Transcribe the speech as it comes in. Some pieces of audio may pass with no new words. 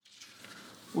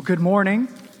Well, good morning.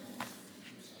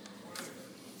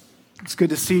 It's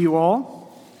good to see you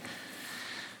all.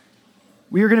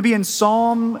 We are going to be in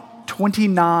Psalm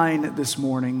 29 this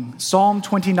morning. Psalm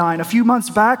 29. A few months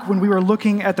back, when we were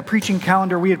looking at the preaching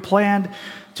calendar, we had planned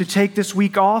to take this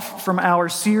week off from our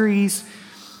series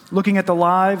looking at the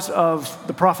lives of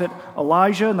the prophet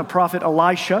Elijah and the prophet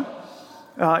Elisha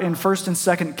in 1st and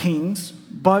 2nd Kings.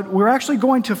 But we're actually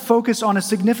going to focus on a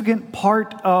significant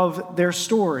part of their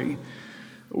story.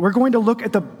 We're going to look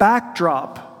at the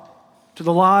backdrop to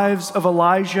the lives of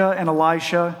Elijah and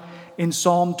Elisha in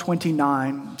Psalm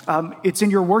 29. It's in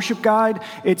your worship guide.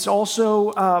 It's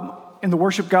also in the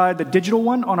worship guide, the digital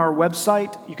one on our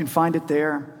website. You can find it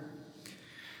there.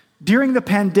 During the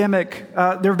pandemic,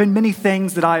 there have been many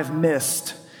things that I have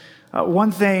missed.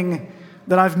 One thing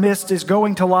that I've missed is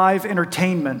going to live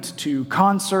entertainment, to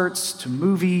concerts, to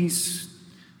movies,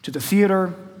 to the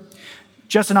theater.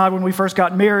 Jess and I, when we first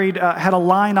got married, had a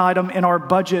line item in our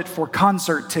budget for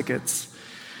concert tickets.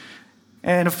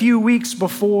 And a few weeks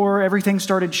before everything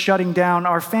started shutting down,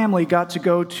 our family got to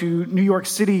go to New York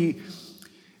City,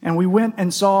 and we went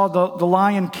and saw the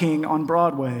Lion King on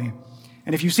Broadway.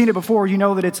 And if you've seen it before, you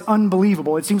know that it's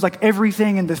unbelievable. It seems like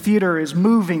everything in the theater is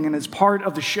moving and is part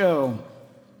of the show.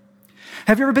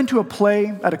 Have you ever been to a play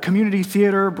at a community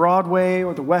theater, Broadway,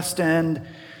 or the West End?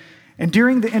 And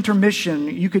during the intermission,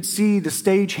 you could see the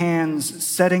stagehands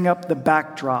setting up the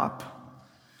backdrop.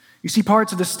 You see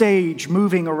parts of the stage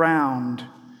moving around,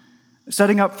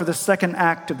 setting up for the second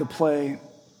act of the play.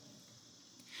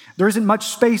 There isn't much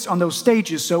space on those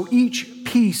stages, so each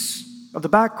piece of the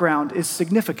background is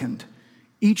significant.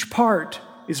 Each part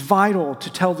is vital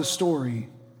to tell the story.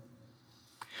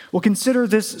 We'll consider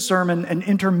this sermon an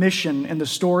intermission in the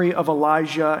story of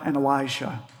Elijah and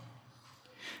Elisha.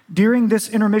 During this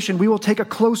intermission, we will take a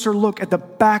closer look at the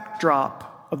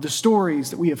backdrop of the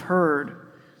stories that we have heard.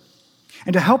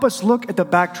 And to help us look at the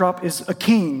backdrop is a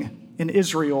king in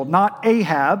Israel, not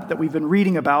Ahab that we've been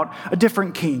reading about, a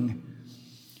different king.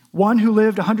 One who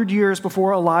lived 100 years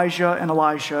before Elijah and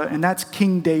Elisha, and that's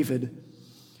King David.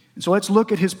 And so let's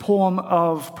look at his poem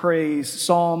of praise,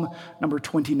 Psalm number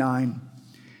 29.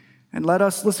 And let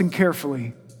us listen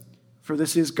carefully, for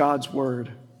this is God's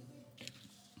word.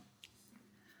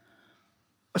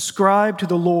 Ascribe to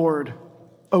the Lord,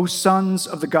 O sons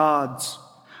of the gods.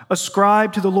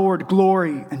 Ascribe to the Lord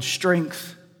glory and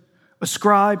strength.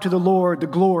 Ascribe to the Lord the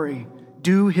glory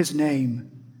due his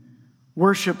name.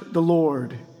 Worship the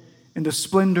Lord in the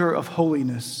splendor of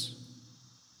holiness.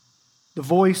 The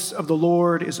voice of the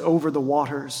Lord is over the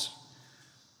waters.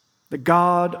 The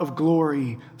God of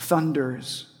glory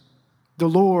thunders. The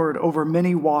Lord over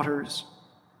many waters.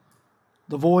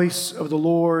 The voice of the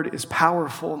Lord is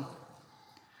powerful.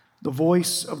 The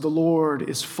voice of the Lord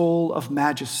is full of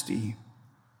majesty.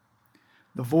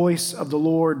 The voice of the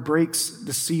Lord breaks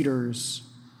the cedars.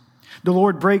 The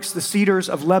Lord breaks the cedars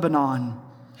of Lebanon.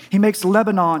 He makes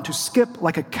Lebanon to skip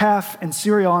like a calf and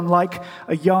Sirion like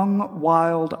a young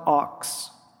wild ox.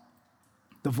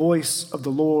 The voice of the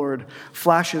Lord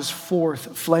flashes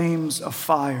forth flames of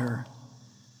fire.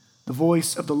 The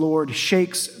voice of the Lord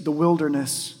shakes the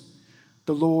wilderness.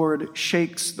 The Lord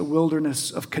shakes the wilderness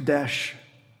of Kadesh.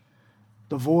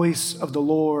 The voice of the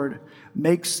Lord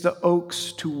makes the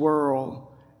oaks to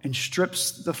whirl and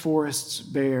strips the forests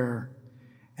bare.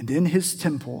 And in his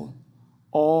temple,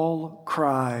 all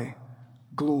cry,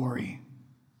 glory.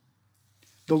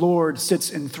 The Lord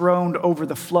sits enthroned over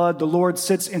the flood. The Lord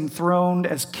sits enthroned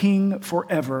as king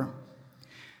forever.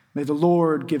 May the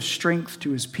Lord give strength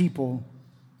to his people,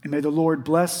 and may the Lord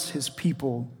bless his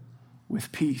people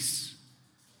with peace.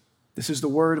 This is the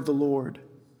word of the Lord.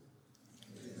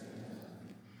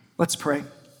 Let's pray.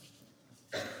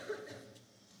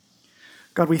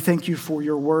 God, we thank you for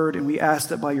your word, and we ask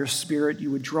that by your Spirit you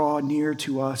would draw near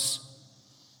to us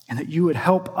and that you would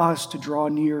help us to draw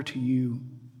near to you.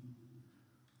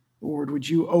 Lord, would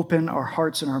you open our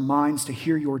hearts and our minds to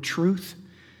hear your truth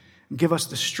and give us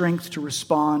the strength to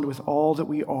respond with all that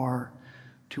we are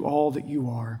to all that you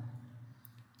are.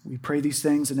 We pray these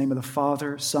things in the name of the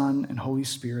Father, Son, and Holy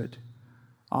Spirit.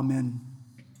 Amen.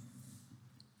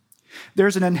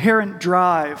 There's an inherent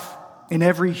drive in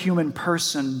every human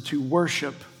person to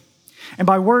worship. And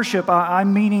by worship,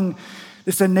 I'm meaning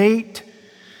this innate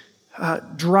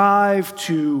drive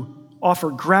to offer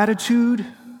gratitude,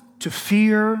 to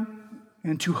fear,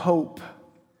 and to hope.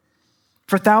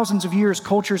 For thousands of years,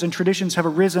 cultures and traditions have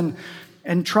arisen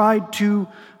and tried to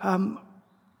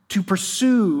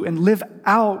pursue and live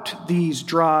out these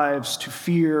drives to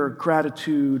fear,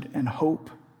 gratitude, and hope.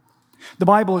 The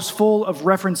Bible is full of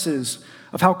references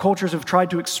of how cultures have tried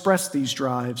to express these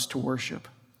drives to worship.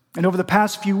 And over the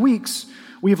past few weeks,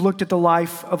 we have looked at the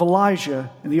life of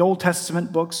Elijah in the Old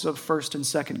Testament books of 1st and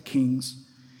 2nd Kings.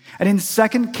 And in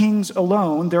 2nd Kings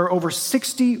alone, there are over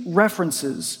 60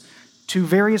 references to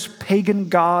various pagan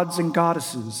gods and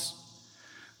goddesses.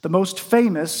 The most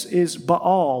famous is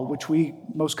Baal, which we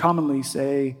most commonly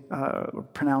say or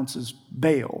pronounce as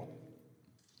Baal.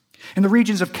 In the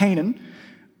regions of Canaan,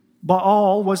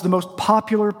 Baal was the most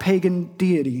popular pagan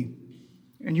deity.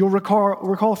 And you'll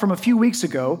recall from a few weeks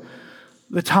ago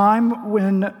the time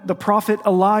when the prophet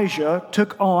Elijah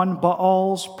took on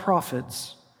Baal's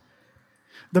prophets.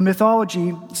 The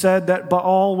mythology said that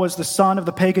Baal was the son of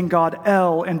the pagan god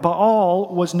El, and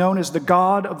Baal was known as the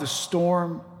god of the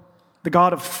storm, the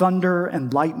god of thunder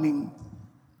and lightning.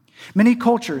 Many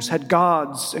cultures had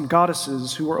gods and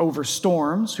goddesses who were over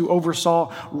storms, who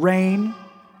oversaw rain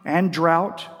and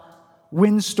drought,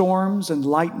 windstorms and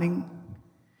lightning.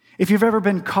 If you've ever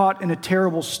been caught in a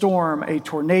terrible storm, a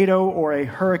tornado or a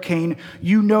hurricane,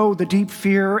 you know the deep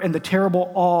fear and the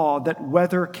terrible awe that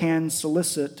weather can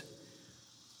solicit.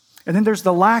 And then there's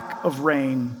the lack of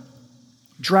rain.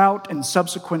 Drought and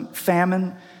subsequent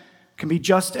famine can be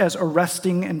just as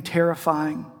arresting and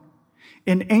terrifying.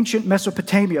 In ancient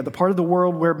Mesopotamia, the part of the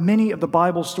world where many of the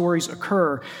Bible stories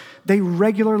occur, they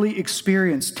regularly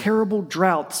experienced terrible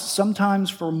droughts, sometimes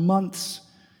for months,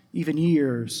 even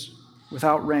years,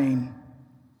 without rain.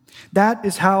 That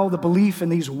is how the belief in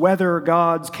these weather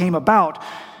gods came about.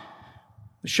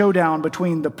 The showdown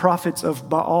between the prophets of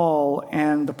Baal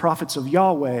and the prophets of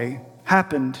Yahweh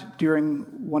happened during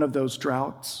one of those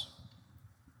droughts.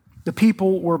 The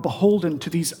people were beholden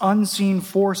to these unseen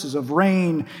forces of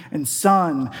rain and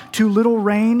sun. Too little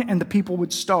rain and the people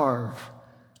would starve.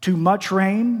 Too much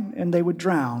rain and they would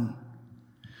drown.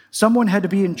 Someone had to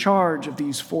be in charge of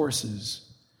these forces.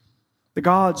 The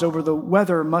gods over the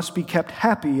weather must be kept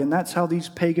happy, and that's how these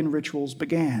pagan rituals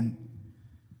began.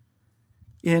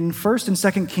 In 1st and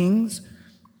 2nd Kings,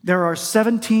 there are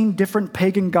 17 different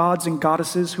pagan gods and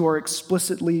goddesses who are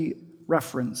explicitly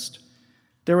referenced.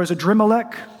 There was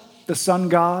Adrimelech, the sun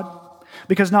god,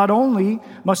 because not only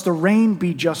must the rain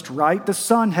be just right, the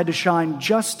sun had to shine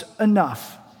just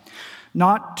enough.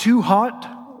 Not too hot,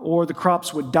 or the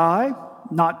crops would die,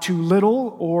 not too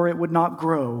little, or it would not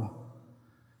grow.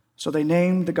 So they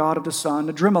named the god of the sun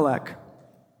Adrimelech.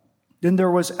 Then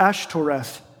there was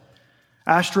Ashtoreth.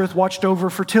 Ashtoreth watched over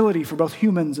fertility for both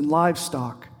humans and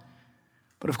livestock.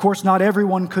 But of course, not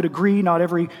everyone could agree, not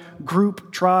every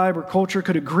group, tribe, or culture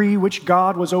could agree which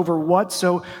god was over what,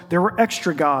 so there were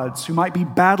extra gods who might be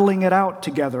battling it out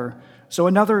together. So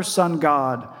another sun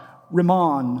god,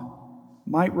 Rimmon,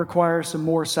 might require some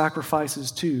more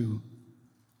sacrifices too.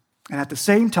 And at the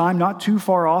same time, not too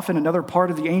far off in another part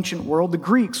of the ancient world, the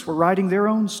Greeks were writing their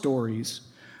own stories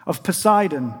of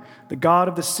Poseidon, the god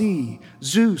of the sea.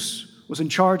 Zeus was in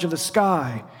charge of the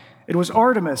sky. It was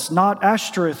Artemis, not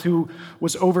Ashtoreth, who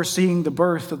was overseeing the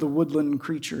birth of the woodland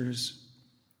creatures.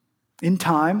 In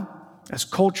time, as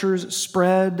cultures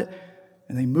spread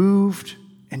and they moved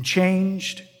and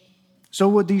changed, so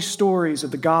would these stories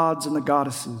of the gods and the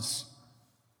goddesses.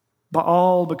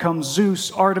 Baal becomes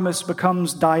Zeus, Artemis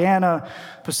becomes Diana,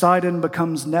 Poseidon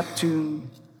becomes Neptune.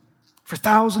 For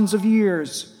thousands of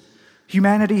years,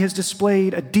 humanity has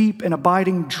displayed a deep and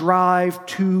abiding drive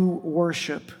to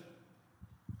worship,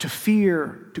 to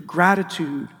fear, to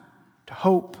gratitude, to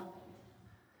hope.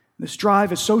 This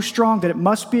drive is so strong that it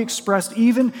must be expressed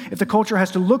even if the culture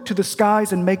has to look to the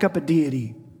skies and make up a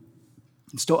deity.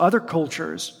 And still other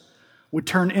cultures would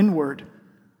turn inward,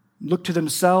 look to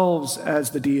themselves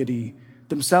as the deity,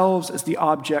 themselves as the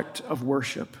object of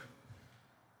worship.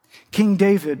 King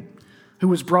David, who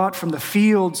was brought from the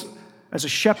fields as a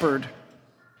shepherd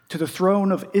to the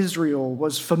throne of Israel,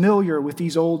 was familiar with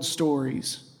these old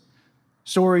stories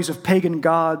of pagan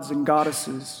gods and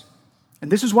goddesses.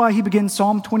 And this is why he begins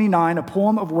Psalm 29, a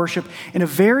poem of worship, in a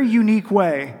very unique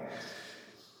way.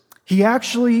 He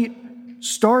actually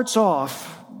starts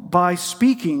off by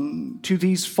speaking to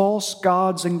these false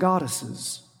gods and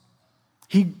goddesses.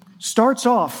 He starts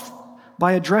off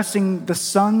by addressing the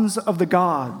sons of the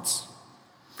gods.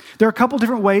 There are a couple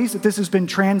different ways that this has been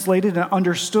translated and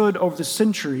understood over the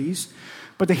centuries,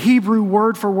 but the Hebrew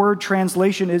word-for-word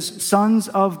translation is sons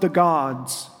of the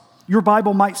gods. Your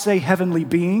Bible might say heavenly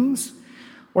beings,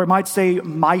 or it might say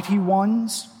mighty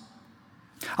ones.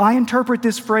 I interpret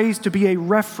this phrase to be a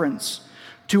reference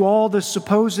to all the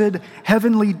supposed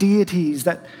heavenly deities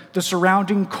that the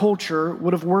surrounding culture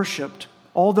would have worshipped,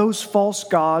 all those false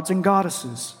gods and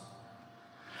goddesses.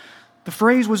 The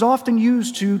phrase was often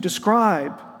used to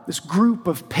describe this group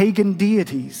of pagan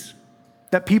deities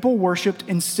that people worshipped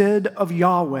instead of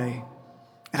Yahweh.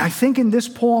 And I think in this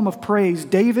poem of praise,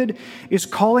 David is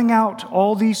calling out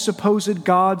all these supposed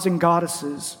gods and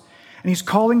goddesses, and he's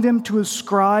calling them to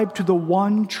ascribe to the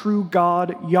one true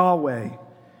God, Yahweh,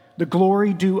 the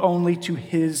glory due only to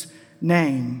his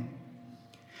name.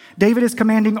 David is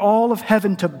commanding all of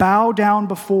heaven to bow down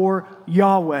before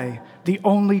Yahweh, the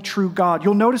only true God.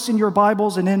 You'll notice in your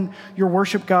Bibles and in your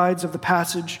worship guides of the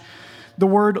passage, the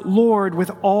word Lord with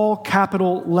all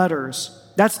capital letters.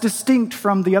 That's distinct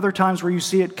from the other times where you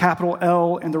see it capital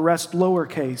L and the rest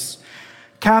lowercase.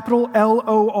 Capital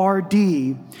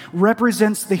Lord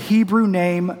represents the Hebrew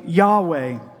name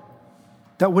Yahweh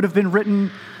that would have been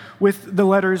written with the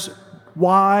letters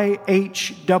YHWH.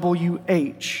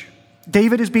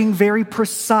 David is being very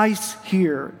precise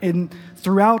here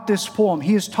throughout this poem.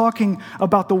 He is talking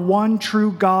about the one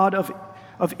true God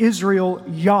of Israel,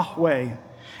 Yahweh.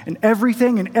 And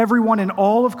everything and everyone in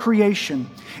all of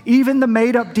creation, even the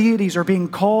made-up deities, are being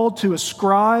called to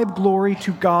ascribe glory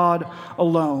to God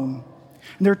alone.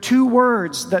 And there are two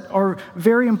words that are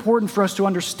very important for us to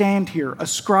understand here: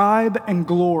 ascribe and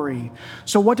glory.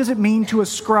 So what does it mean to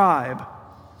ascribe?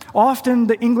 Often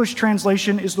the English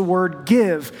translation is the word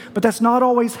give, but that's not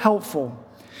always helpful.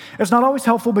 It's not always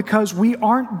helpful because we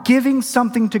aren't giving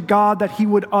something to God that he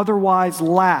would otherwise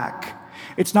lack.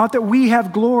 It's not that we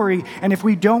have glory, and if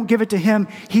we don't give it to him,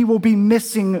 he will be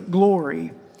missing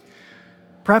glory.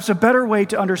 Perhaps a better way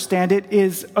to understand it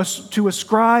is to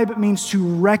ascribe means to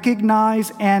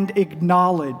recognize and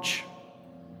acknowledge.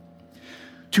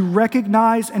 To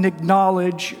recognize and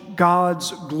acknowledge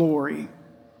God's glory.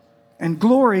 And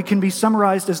glory can be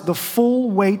summarized as the full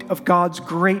weight of God's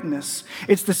greatness.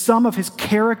 It's the sum of his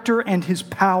character and his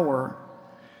power.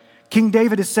 King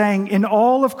David is saying, in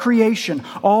all of creation,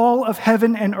 all of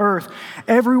heaven and earth,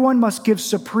 everyone must give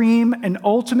supreme and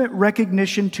ultimate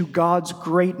recognition to God's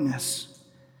greatness.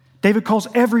 David calls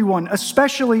everyone,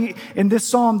 especially in this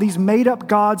psalm, these made-up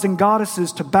gods and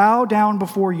goddesses, to bow down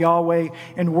before Yahweh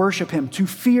and worship him, to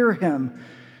fear him,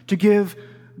 to give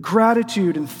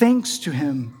gratitude and thanks to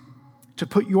him, to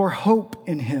put your hope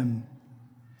in him.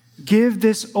 Give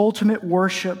this ultimate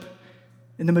worship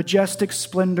in the majestic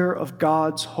splendor of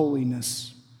God's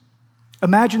holiness.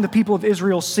 Imagine the people of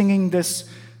Israel singing this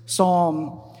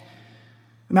psalm.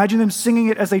 Imagine them singing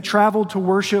it as they traveled to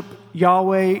worship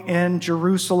Yahweh in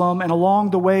Jerusalem, and along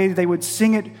the way they would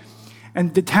sing it,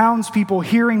 and the townspeople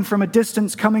hearing from a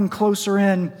distance, coming closer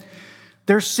in,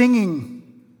 they're singing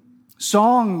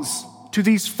songs to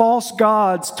these false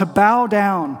gods to bow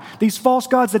down, these false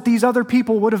gods that these other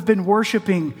people would have been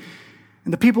worshiping.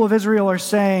 And the people of Israel are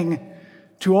saying,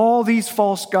 to all these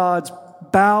false gods,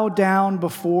 bow down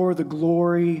before the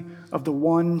glory of the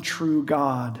one true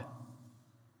God.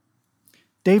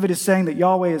 David is saying that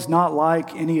Yahweh is not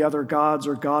like any other gods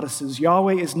or goddesses.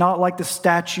 Yahweh is not like the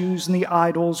statues and the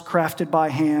idols crafted by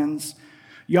hands.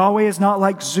 Yahweh is not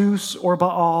like Zeus or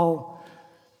Baal.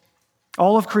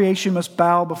 All of creation must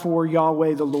bow before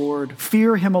Yahweh the Lord.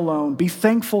 Fear him alone. Be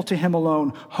thankful to him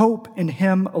alone. Hope in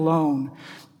him alone.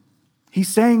 He's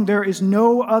saying there is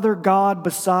no other God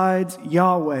besides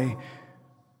Yahweh,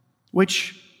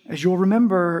 which, as you'll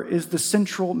remember, is the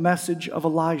central message of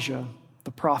Elijah,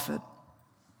 the prophet.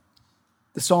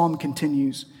 The psalm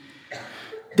continues.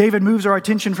 David moves our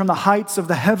attention from the heights of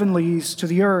the heavenlies to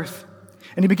the earth,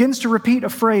 and he begins to repeat a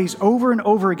phrase over and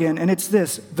over again, and it's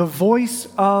this: the voice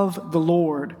of the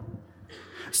Lord.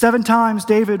 7 times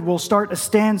David will start a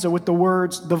stanza with the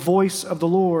words, the voice of the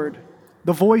Lord.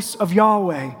 The voice of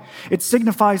Yahweh. It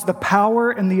signifies the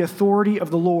power and the authority of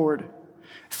the Lord.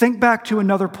 Think back to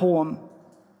another poem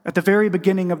at the very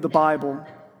beginning of the Bible,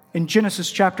 in Genesis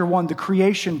chapter 1, the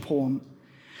creation poem.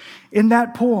 In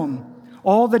that poem,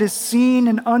 all that is seen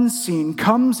and unseen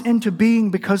comes into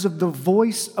being because of the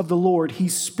voice of the Lord. He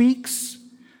speaks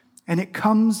and it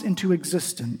comes into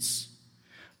existence.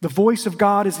 The voice of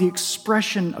God is the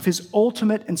expression of his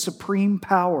ultimate and supreme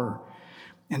power,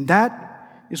 and that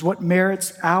is what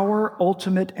merits our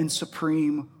ultimate and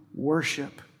supreme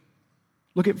worship.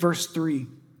 Look at verse 3.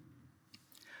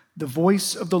 The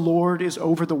voice of the Lord is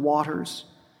over the waters.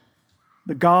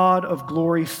 The God of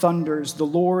glory thunders, the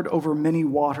Lord over many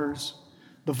waters.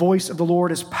 The voice of the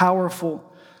Lord is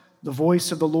powerful. The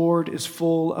voice of the Lord is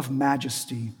full of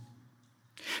majesty.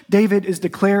 David is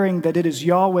declaring that it is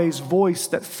Yahweh's voice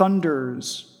that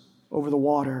thunders over the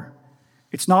water.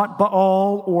 It's not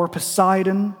Baal or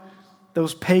Poseidon,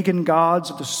 those pagan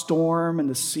gods of the storm and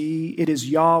the sea. It is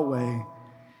Yahweh.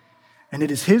 And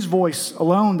it is his voice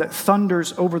alone that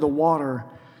thunders over the water.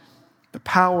 The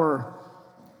power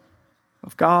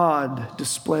of God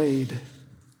displayed.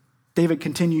 David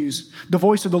continues, the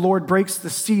voice of the Lord breaks the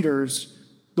cedars.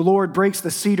 The Lord breaks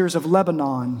the cedars of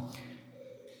Lebanon.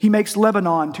 He makes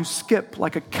Lebanon to skip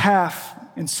like a calf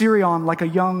and Sirion like a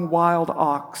young wild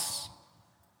ox.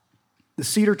 The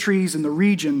cedar trees in the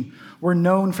region were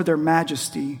known for their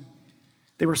majesty.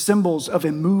 They were symbols of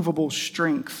immovable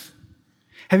strength.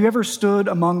 Have you ever stood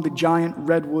among the giant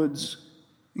redwoods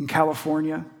in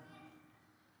California?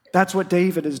 That's what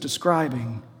David is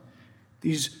describing.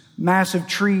 These massive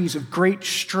trees of great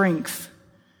strength.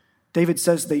 David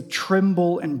says they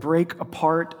tremble and break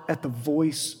apart at the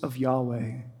voice of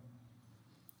Yahweh.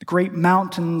 The great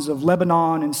mountains of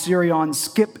Lebanon and Sirion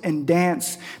skip and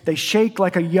dance. They shake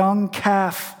like a young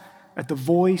calf at the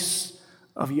voice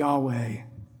of Yahweh.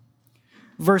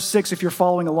 Verse 6, if you're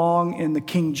following along in the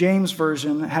King James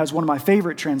Version, has one of my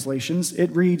favorite translations.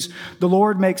 It reads, "The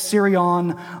Lord makes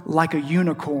Sirion like a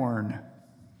unicorn."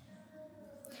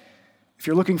 If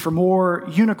you're looking for more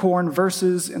unicorn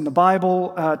verses in the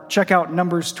Bible, check out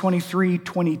Numbers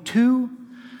 23:22,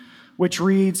 which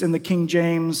reads in the King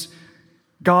James,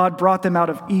 "God brought them out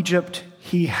of Egypt.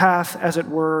 He hath, as it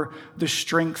were, the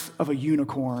strength of a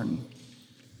unicorn."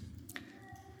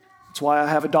 That's why I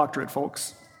have a doctorate,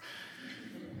 folks,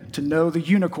 to know the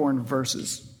unicorn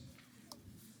verses.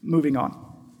 Moving on.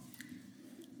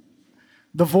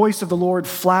 The voice of the Lord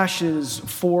flashes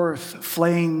forth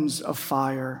flames of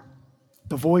fire.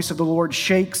 The voice of the Lord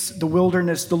shakes the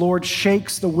wilderness. The Lord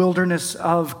shakes the wilderness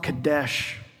of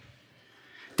Kadesh.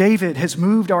 David has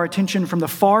moved our attention from the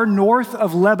far north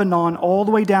of Lebanon all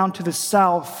the way down to the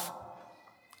south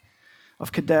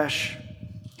of Kadesh.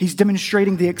 He's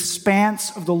demonstrating the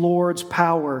expanse of the Lord's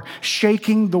power,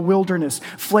 shaking the wilderness,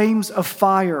 flames of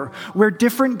fire, where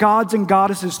different gods and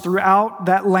goddesses throughout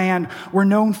that land were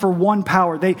known for one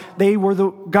power. They were the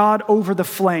God over the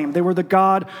flame. They were the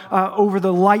God over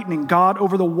the lightning, God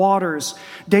over the waters.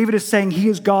 David is saying he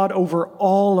is God over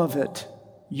all of it.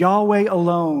 Yahweh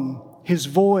alone, his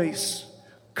voice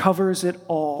covers it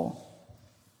all.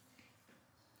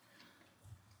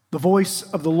 The voice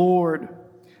of the Lord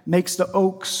makes the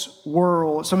oaks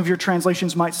whirl. Some of your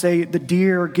translations might say the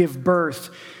deer give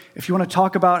birth. If you want to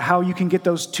talk about how you can get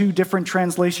those two different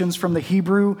translations from the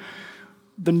Hebrew,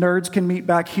 the nerds can meet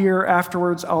back here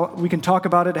afterwards. We can talk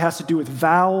about it. It has to do with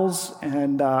vowels,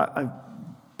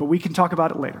 but we can talk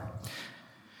about it later.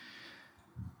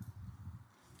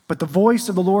 But the voice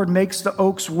of the Lord makes the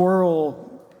oaks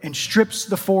whirl and strips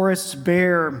the forests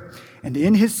bare, and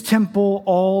in his temple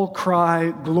all cry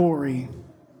glory.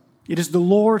 It is the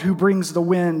Lord who brings the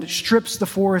wind, strips the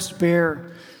forest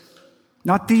bare.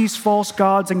 Not these false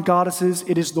gods and goddesses,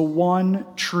 it is the one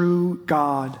true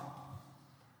God.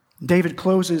 David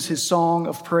closes his song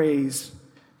of praise,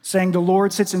 saying, "The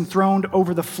Lord sits enthroned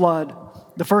over the flood."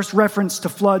 The first reference to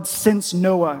flood since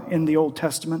Noah in the Old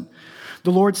Testament.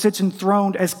 The Lord sits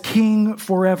enthroned as king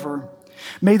forever.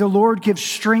 May the Lord give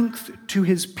strength to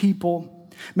his people.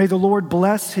 May the Lord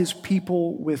bless his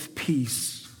people with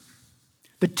peace.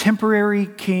 The temporary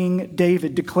King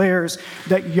David declares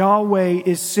that Yahweh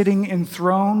is sitting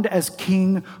enthroned as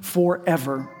king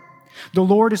forever. The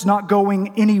Lord is not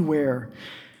going anywhere.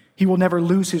 He will never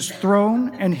lose his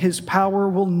throne, and his power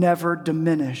will never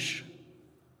diminish.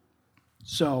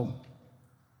 So,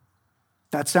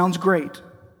 that sounds great,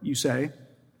 you say.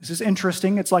 This is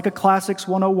interesting. It's like a Classics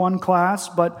 101 class,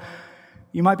 but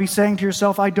you might be saying to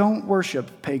yourself, I don't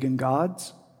worship pagan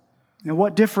gods. And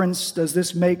what difference does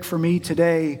this make for me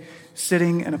today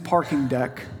sitting in a parking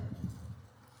deck?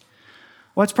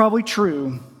 Well, that's probably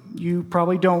true. You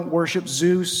probably don't worship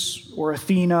Zeus or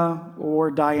Athena or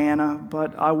Diana,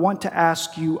 but I want to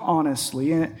ask you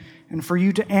honestly, and for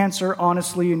you to answer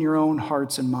honestly in your own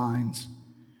hearts and minds.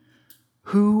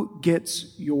 Who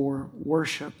gets your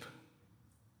worship?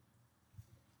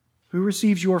 Who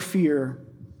receives your fear,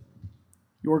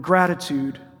 your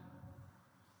gratitude,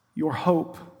 your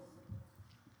hope?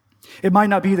 It might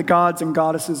not be the gods and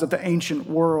goddesses of the ancient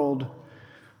world,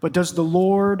 but does the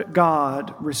Lord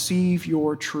God receive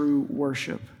your true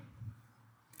worship?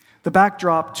 The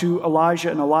backdrop to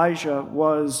Elijah and Elijah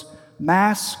was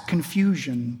mass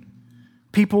confusion.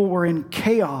 People were in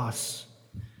chaos.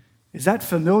 Is that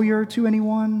familiar to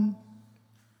anyone?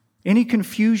 Any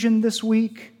confusion this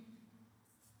week?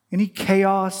 Any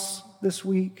chaos this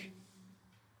week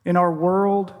in our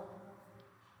world?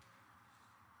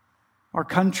 Our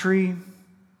country,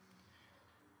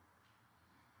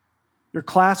 your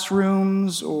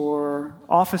classrooms or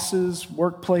offices,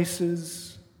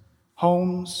 workplaces,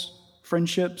 homes,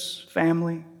 friendships,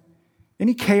 family.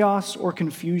 Any chaos or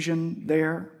confusion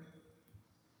there?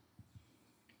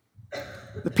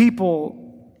 The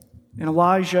people in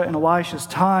Elijah and Elisha's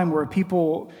time were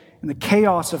people in the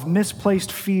chaos of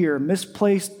misplaced fear,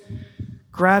 misplaced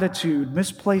gratitude,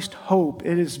 misplaced hope.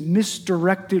 It is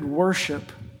misdirected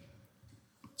worship.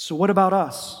 So what about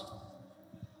us?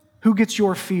 Who gets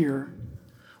your fear?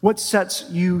 What sets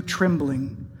you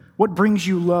trembling? What brings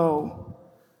you low?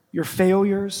 Your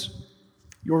failures?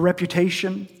 Your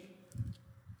reputation?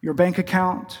 Your bank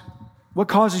account? What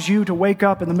causes you to wake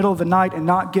up in the middle of the night and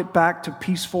not get back to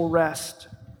peaceful rest?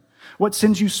 What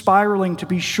sends you spiraling to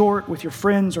be short with your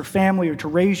friends or family or to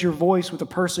raise your voice with a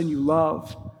person you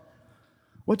love?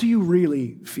 What do you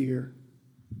really fear?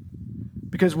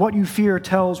 Because what you fear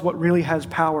tells what really has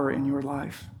power in your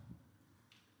life.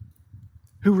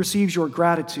 Who receives your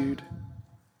gratitude?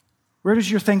 Where does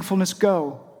your thankfulness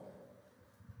go?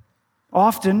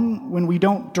 Often, when we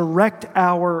don't direct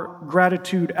our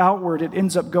gratitude outward, it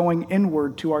ends up going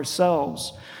inward to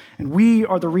ourselves. And we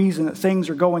are the reason that things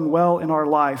are going well in our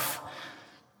life.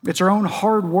 It's our own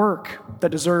hard work that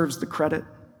deserves the credit.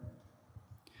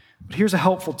 But here's a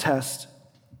helpful test.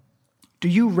 Do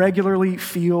you regularly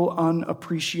feel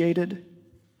unappreciated?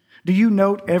 Do you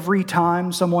note every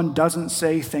time someone doesn't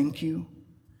say thank you?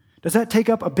 Does that take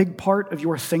up a big part of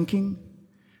your thinking?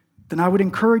 Then I would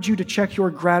encourage you to check your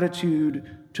gratitude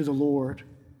to the Lord.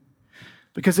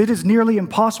 Because it is nearly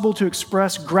impossible to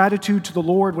express gratitude to the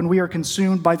Lord when we are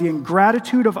consumed by the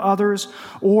ingratitude of others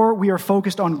or we are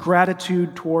focused on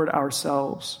gratitude toward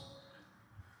ourselves.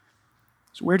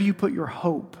 So where do you put your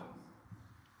hope?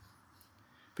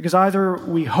 Because either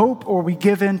we hope or we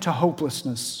give in to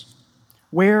hopelessness.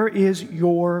 Where is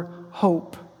your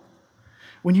hope?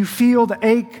 When you feel the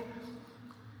ache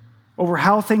over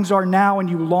how things are now and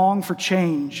you long for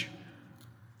change,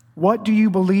 what do you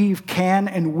believe can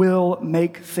and will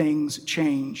make things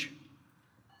change?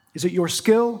 Is it your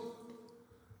skill,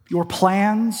 your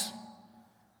plans,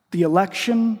 the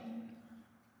election,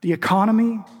 the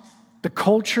economy, the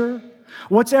culture?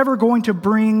 What's ever going to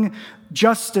bring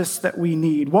justice that we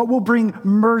need? What will bring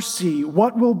mercy?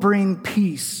 What will bring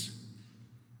peace?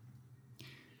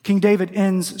 King David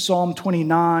ends Psalm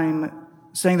 29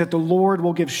 saying that the Lord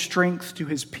will give strength to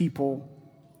his people.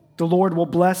 The Lord will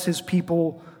bless his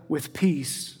people with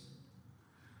peace.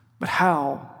 But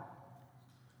how?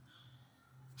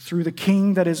 Through the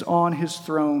King that is on his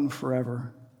throne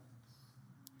forever.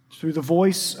 Through the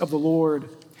voice of the Lord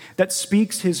that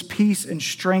speaks his peace and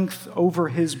strength over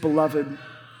his beloved.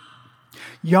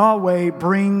 Yahweh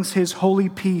brings his holy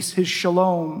peace, his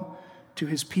shalom, to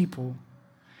his people.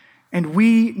 And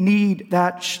we need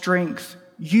that strength.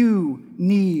 You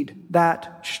need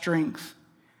that strength.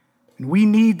 And we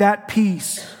need that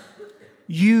peace.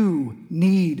 You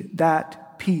need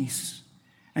that peace.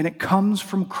 And it comes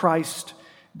from Christ,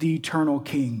 the eternal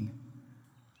King.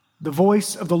 The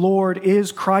voice of the Lord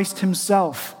is Christ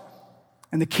himself.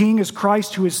 And the King is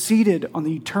Christ who is seated on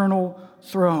the eternal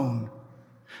throne.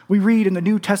 We read in the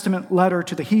New Testament letter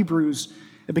to the Hebrews,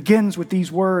 it begins with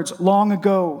these words, "Long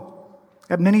ago,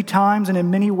 at many times and in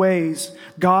many ways,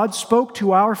 God spoke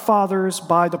to our fathers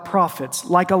by the prophets,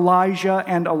 like Elijah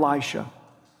and Elisha.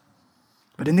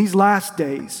 But in these last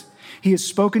days, he has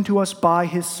spoken to us by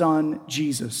his Son,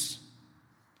 Jesus,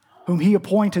 whom he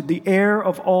appointed the heir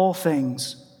of all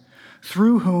things,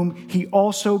 through whom he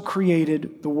also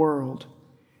created the world.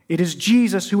 It is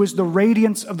Jesus who is the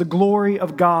radiance of the glory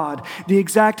of God, the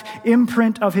exact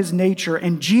imprint of his nature,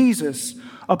 and Jesus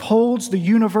upholds the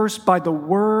universe by the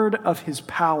word of his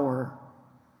power.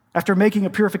 After making a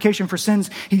purification for sins,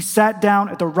 he sat down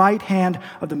at the right hand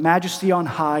of the Majesty on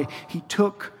high. He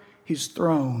took his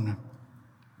throne."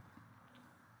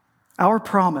 Our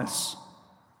promise,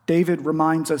 David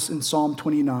reminds us in Psalm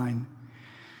 29,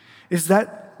 is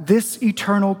that this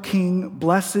eternal King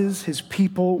blesses his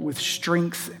people with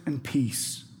strength and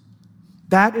peace.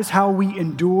 That is how we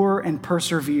endure and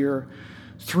persevere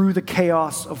through the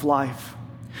chaos of life.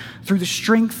 Through the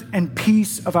strength and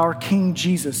peace of our King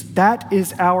Jesus. That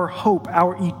is our hope,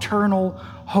 our eternal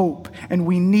hope. And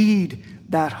we need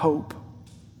that hope.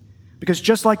 Because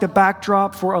just like the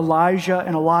backdrop for Elijah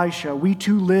and Elisha, we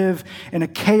too live in a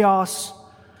chaos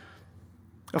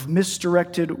of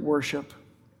misdirected worship.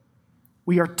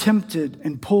 We are tempted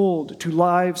and pulled to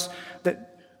lives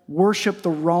that worship the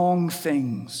wrong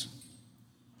things.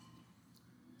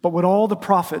 But what all the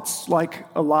prophets like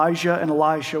Elijah and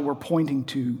Elisha were pointing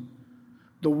to,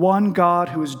 the one God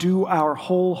who is due our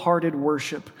wholehearted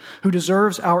worship, who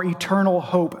deserves our eternal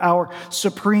hope, our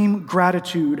supreme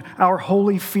gratitude, our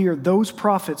holy fear, those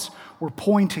prophets were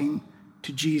pointing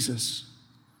to Jesus.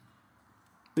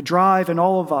 The drive in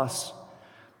all of us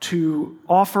to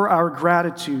offer our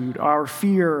gratitude, our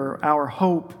fear, our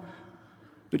hope,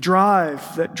 the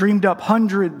drive that dreamed up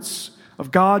hundreds of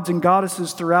gods and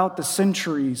goddesses throughout the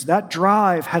centuries, that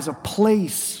drive has a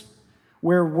place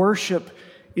where worship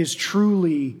is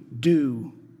truly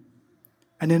due.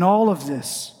 And in all of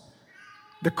this,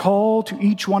 the call to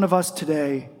each one of us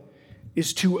today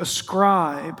is to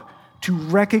ascribe, to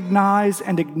recognize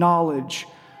and acknowledge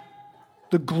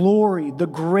the glory, the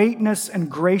greatness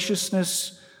and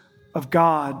graciousness of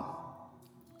God,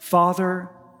 Father,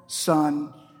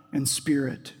 Son, and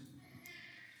Spirit.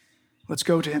 Let's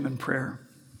go to him in prayer.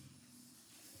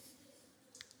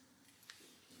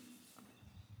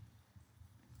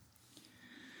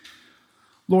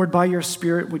 Lord, by your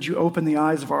Spirit, would you open the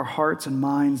eyes of our hearts and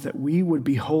minds that we would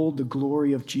behold the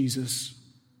glory of Jesus,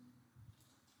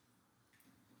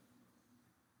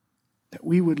 that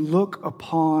we would look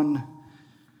upon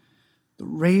the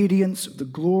radiance of the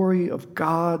glory of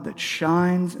God that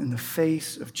shines in the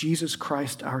face of Jesus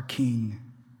Christ, our King.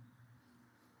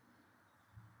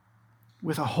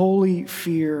 With a holy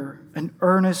fear, an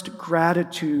earnest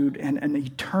gratitude, and an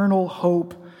eternal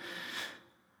hope,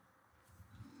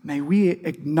 may we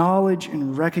acknowledge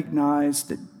and recognize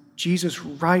that Jesus,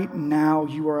 right now,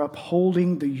 you are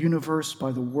upholding the universe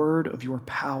by the word of your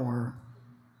power.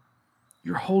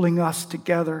 You're holding us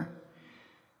together,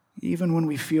 even when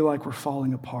we feel like we're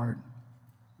falling apart.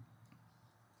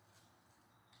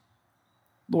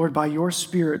 Lord, by your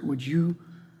Spirit, would you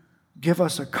give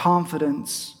us a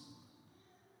confidence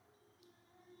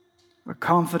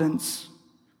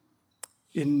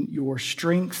in your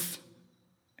strength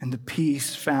and the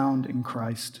peace found in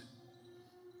Christ.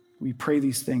 We pray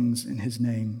these things in his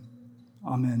name.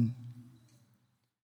 Amen.